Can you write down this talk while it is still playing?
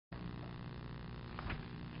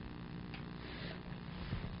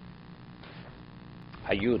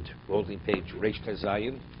Hayud, holding page, Reish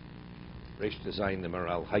Tezayin, the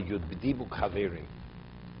Maral, Hayud, B'dibuk Haverim.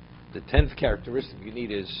 The 10th characteristic you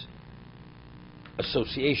need is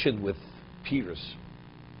association with peers,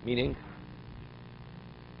 meaning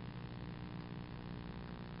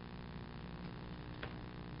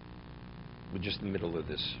we're just in the middle of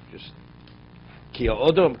this. Just Ki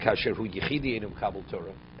ha'odom kasher hu yichidi einu mekabel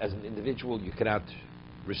Torah. As an individual, you cannot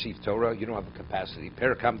receive Torah. You don't have the capacity.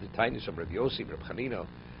 Perakam detainis of Rabbi Yossi, Rabbi Chanina,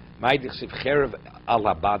 ma'idich siv cherev al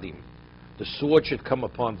habadim. The sword should come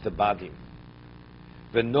upon the badim.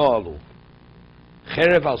 V'noalu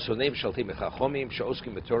cherev al soneim shaltim echachomim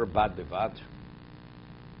she'oskim b'Torah bad bevad.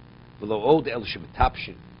 V'lo od el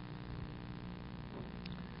shemetapshin.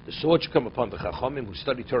 The sword should come upon the Chachomim who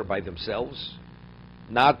study Torah by themselves,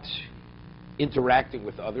 not interacting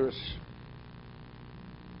with others.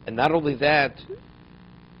 And not only that,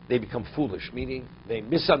 they become foolish, meaning they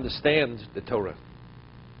misunderstand the Torah.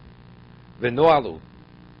 V'noalu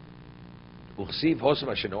uchsiv hosam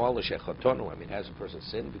hashenoalu shechotonu. I mean, has a person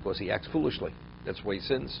sinned because he acts foolishly? That's why he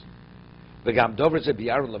sins. V'gam dover ze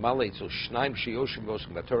biyarun l'malei etzel shnaim sheyoshim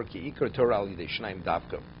v'oskim b'Torah ki ikar Torah al yidei shnaim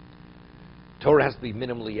davka. Torah has to be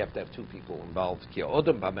minimally, you have to have two people involved.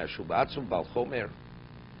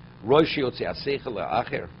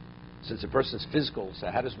 Since a person's physical,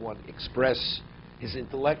 so how does one express his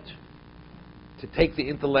intellect? To take the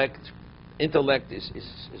intellect is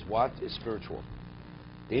what? Is spiritual.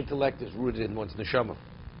 The intellect is rooted in one's neshama.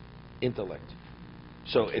 Intellect.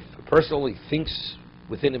 So if a person only thinks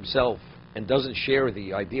within himself and doesn't share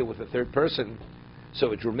the idea with a third person,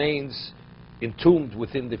 so it remains entombed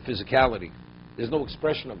within the physicality. There's no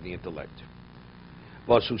expression of the intellect.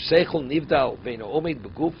 But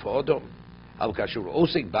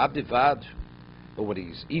when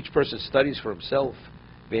each person studies for himself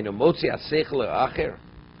and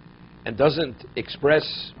doesn't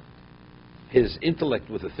express his intellect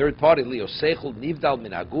with a third party,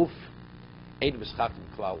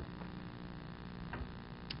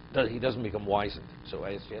 he doesn't become wizened. So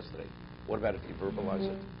I asked yesterday, what about if you verbalize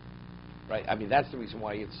it? Right? I mean, that's the reason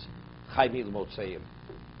why it's Chaymi l'motzeyim.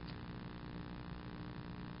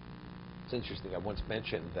 It's interesting. I once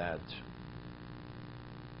mentioned that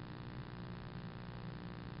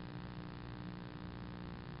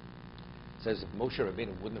it says if Moshe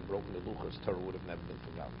Rabbeinu wouldn't have broken the luchos, Torah would have never been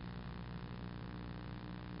forgotten.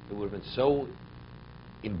 It would have been so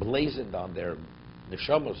emblazoned on their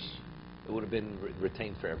neshamos, it would have been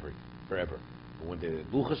retained forever. But when the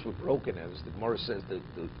luchos were broken, as the Gemara says,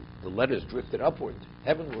 the letters drifted upward,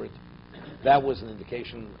 heavenward, that was an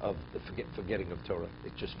indication of the forgetting of Torah.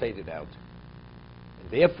 It just faded out.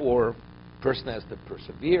 And therefore, a person has to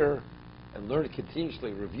persevere and learn to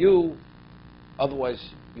continuously review,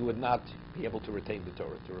 otherwise you would not be able to retain the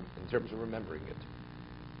Torah in terms of remembering it.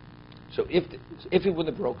 So if it wouldn't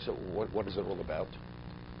have broke, so what is it all about?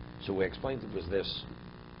 So we explained it was this,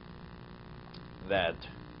 that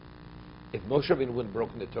if Moshe Rabbeinu wouldn't have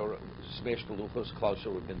broken the Torah, smashed the luchos, Klal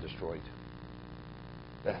Yisrael would have been destroyed.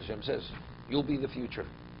 That Hashem says, you'll be the future.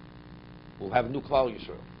 We'll have a new Klal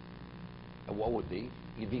Yisrael. And what would be?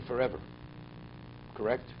 You'd be forever.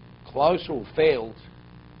 Correct? Klal Yisrael failed.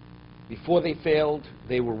 Before they failed,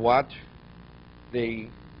 they were what?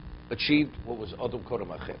 They achieved what was Adam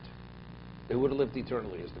Kodem Achet. They would have lived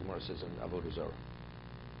eternally, as the Gemara says in Avodah Zarah.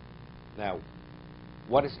 Now,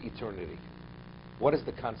 what is eternity? What is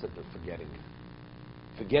the concept of forgetting?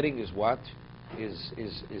 Forgetting is what? Is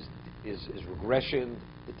regression,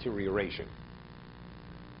 deterioration.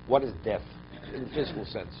 What is death? In the physical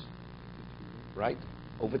sense. Right?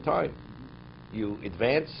 Over time. You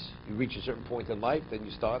advance, you reach a certain point in life, then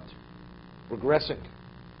you start regressing.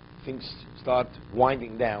 Things start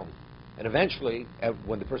winding down. And eventually,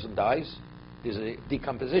 when the person dies, there's a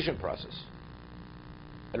decomposition process.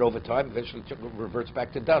 And over time, eventually it reverts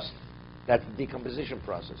back to dust. That's the decomposition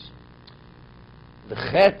process. The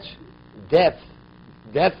chet, death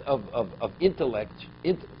of intellect,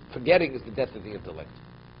 forgetting is the death of the intellect.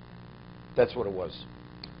 That's what it was.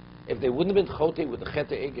 If they wouldn't have been chote with the chet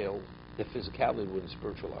egel, the physicality would have been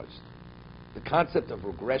spiritualized. The concept of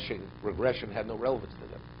regression had no relevance to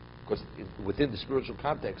them. Because within the spiritual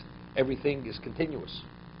context, everything is continuous.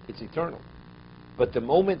 It's eternal. But the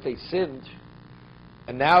moment they sinned,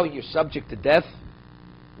 and now you're subject to death,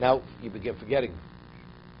 now you begin forgetting.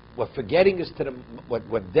 What forgetting is to the,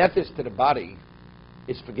 what death is to the body,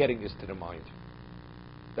 is forgetting is to the mind.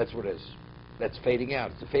 That's what it is. That's fading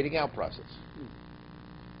out. It's a fading out process.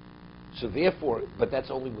 So therefore, but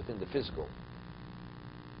that's only within the physical.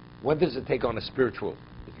 When does it take on a spiritual?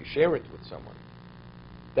 If you share it with someone,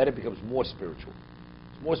 then it becomes more spiritual.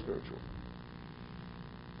 It's more spiritual.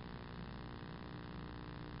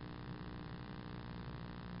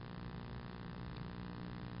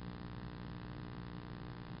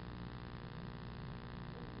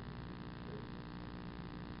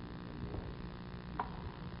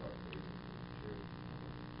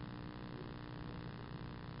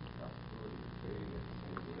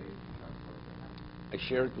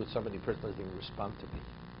 share it with somebody, the person doesn't even respond to me.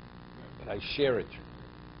 But I share it.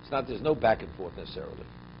 It's not, there's no back and forth necessarily.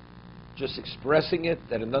 Just expressing it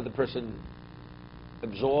that another person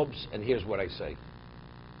absorbs, and here's what I say.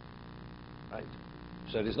 Right?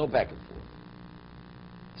 So there's no back and forth.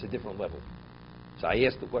 It's a different level. So I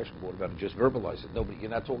asked the question, what about just verbalize it? Nobody, you're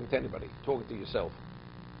not talking to anybody, you're talking to yourself.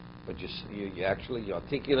 But you actually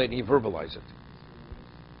articulate and you verbalize it.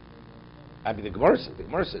 I mean, the Gemara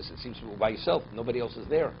says it seems to be by yourself. Nobody else is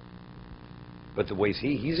there. But the ways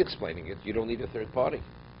he's explaining it, you don't need a third party,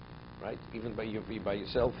 right? Even by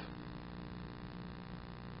yourself.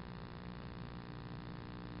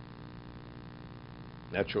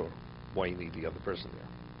 Not sure why you need the other person there.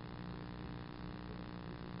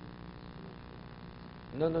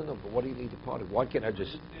 No. But what do you need a party? Why can't I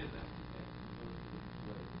just?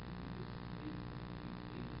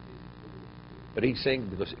 But he's saying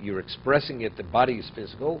because you're expressing it, the body is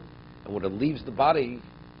physical, and when it leaves the body,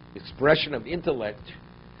 expression of intellect.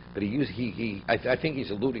 But I think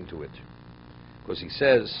he's alluding to it, because he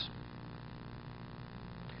says,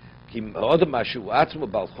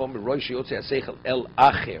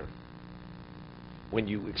 when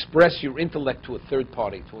you express your intellect to a third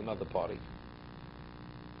party, to another party,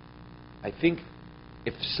 I think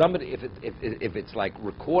if it's like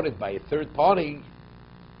recorded by a third party,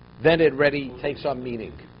 then it already takes on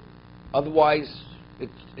meaning. Otherwise,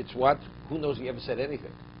 it's what? Who knows if he ever said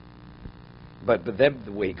anything? But then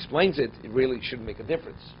the way he explains it, it really shouldn't make a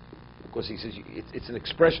difference. Because he says it's an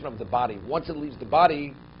expression of the body. Once it leaves the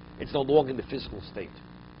body, it's no longer in the physical state.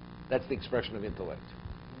 That's the expression of intellect.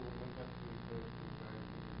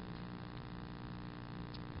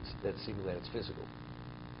 That's seeming that it's physical.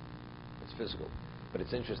 It's physical. But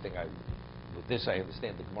it's interesting. With this, I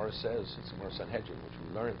understand the Gemara says, it's Gemara Sanhedrin, which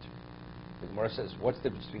we learned. The Gemara says, what's the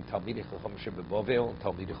difference between Talmidei Chacham Shebebavel and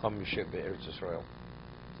Talmidei Chacham Shebe'eretz Yisrael?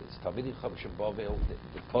 So it's Talmidei Chacham Shebebavel.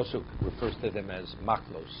 The pasuk refers to them as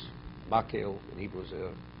maklos. Makel in Hebrew is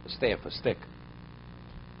a staff, a stick.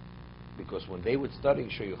 Because when they would study,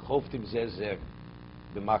 Sheyuchovtim Zezeh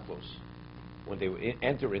b'maklos. When they would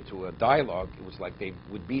enter into a dialogue, it was like they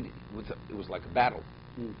would beat. It was like a battle.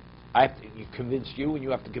 You convince you, and you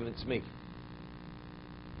have to convince me.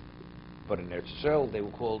 But in Eretz Yisrael, they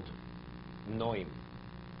were called Noim,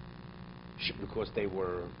 because they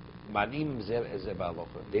were Manim Zeh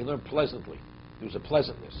Ba'alocha. They learned pleasantly. There was a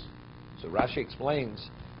pleasantness. So Rashi explains,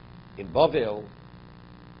 in Bavel,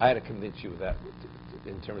 I had to convince you of that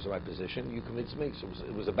in terms of my position. You convinced me. So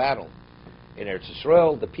it was a battle. In Eretz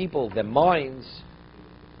Yisrael, the people, their minds,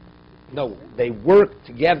 they work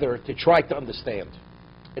together to try to understand.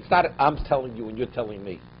 It's not I'm telling you and you're telling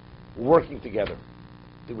me. We're working together.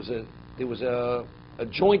 There was a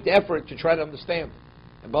joint effort to try to understand.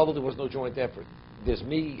 In Babel, there was no joint effort. There's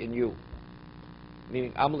me and you.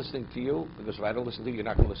 Meaning, I'm listening to you, because if I don't listen to you, you're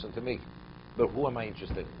not going to listen to me. But who am I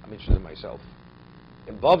interested in? I'm interested in myself.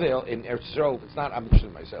 In Bavel, in Eretz Yisrael, it's not I'm interested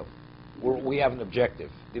in myself. We have an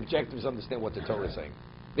objective. The objective is to understand what the Torah is saying.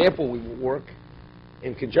 Therefore, we work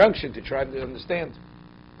in conjunction to try to understand.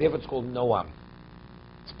 Therefore, it's called Noam.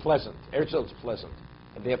 It's pleasant. Eretz Yisrael is pleasant.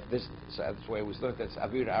 And that's why I always learned that's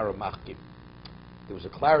Avir Ara Machkim. There was a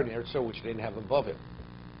clarity in Eretz Yisrael which they didn't have in Bavel.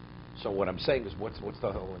 So what I'm saying is, what's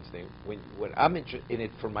the whole thing? When I'm interested in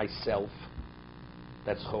it for myself,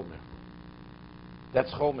 that's Chomer.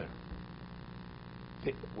 That's Chomer.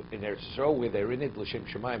 In Eretz Yisrael, where they're in it, L'Shem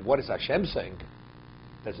Shemaim, what is Hashem saying?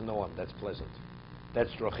 That's Noam. That's pleasant. That's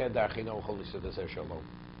Droched Darchino Cholisah Dezer Shalom.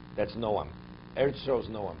 That's Noam. Eretz Yisrael is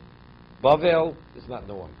Noam. Bavel is not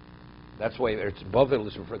Noam. That's why Bavel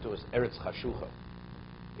is referred to as Eretz Chashucha.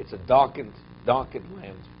 It's a darkened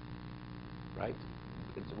land, right?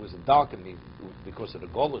 It was a darkened because of the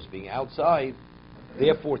Golos being outside.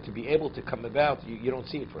 Therefore, to be able to come about, you don't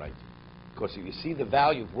see it right. Because if you see the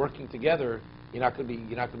value of working together, you're not going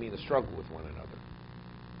to be in a struggle with one another.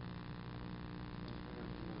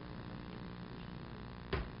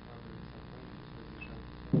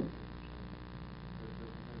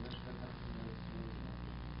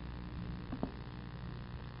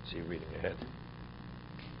 So you're reading ahead.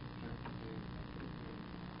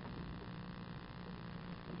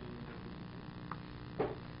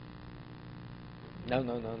 No.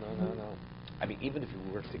 I mean, even if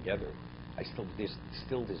we work together,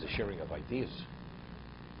 there's a sharing of ideas,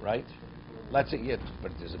 right? Let's say, yeah,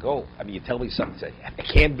 but there's a goal. I mean, you tell me something, say, it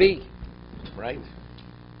can't be, right?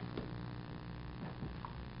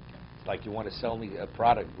 It's like you want to sell me a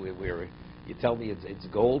product where you tell me it's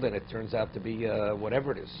gold and it turns out to be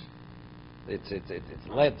whatever it is. It's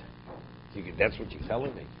lead. That's what you're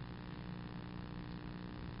telling me.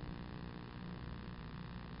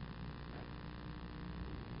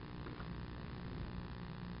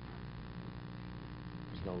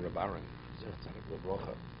 no Rabbaran.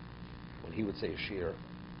 When he would say a shir,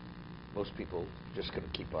 most people just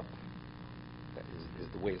couldn't keep up. That is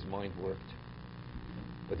the way his mind worked.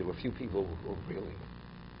 But there were a few people who were really,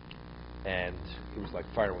 and he was like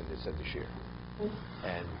fire when they said the shir.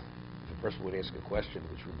 And if a person would ask a question,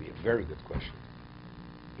 which would be a very good question,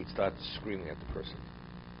 he'd start screaming at the person.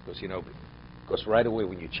 Because right away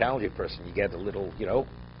when you challenge a person, you get a little,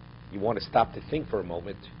 you want to stop to think for a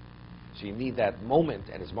moment. So you need that moment,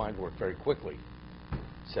 and his mind worked very quickly.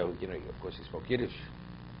 So, of course he spoke Yiddish.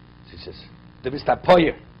 So he says, "Du bist a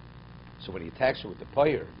poyer." So when he attacks you with the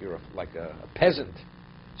poyer, you're like a peasant.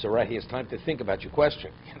 So right, he has time to think about your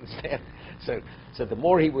question. You understand? So the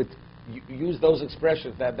more he would use those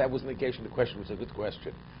expressions, that was an indication the question was a good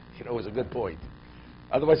question. It was a good point.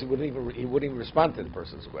 Otherwise, he wouldn't even respond to the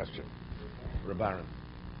person's question. Rabbaran.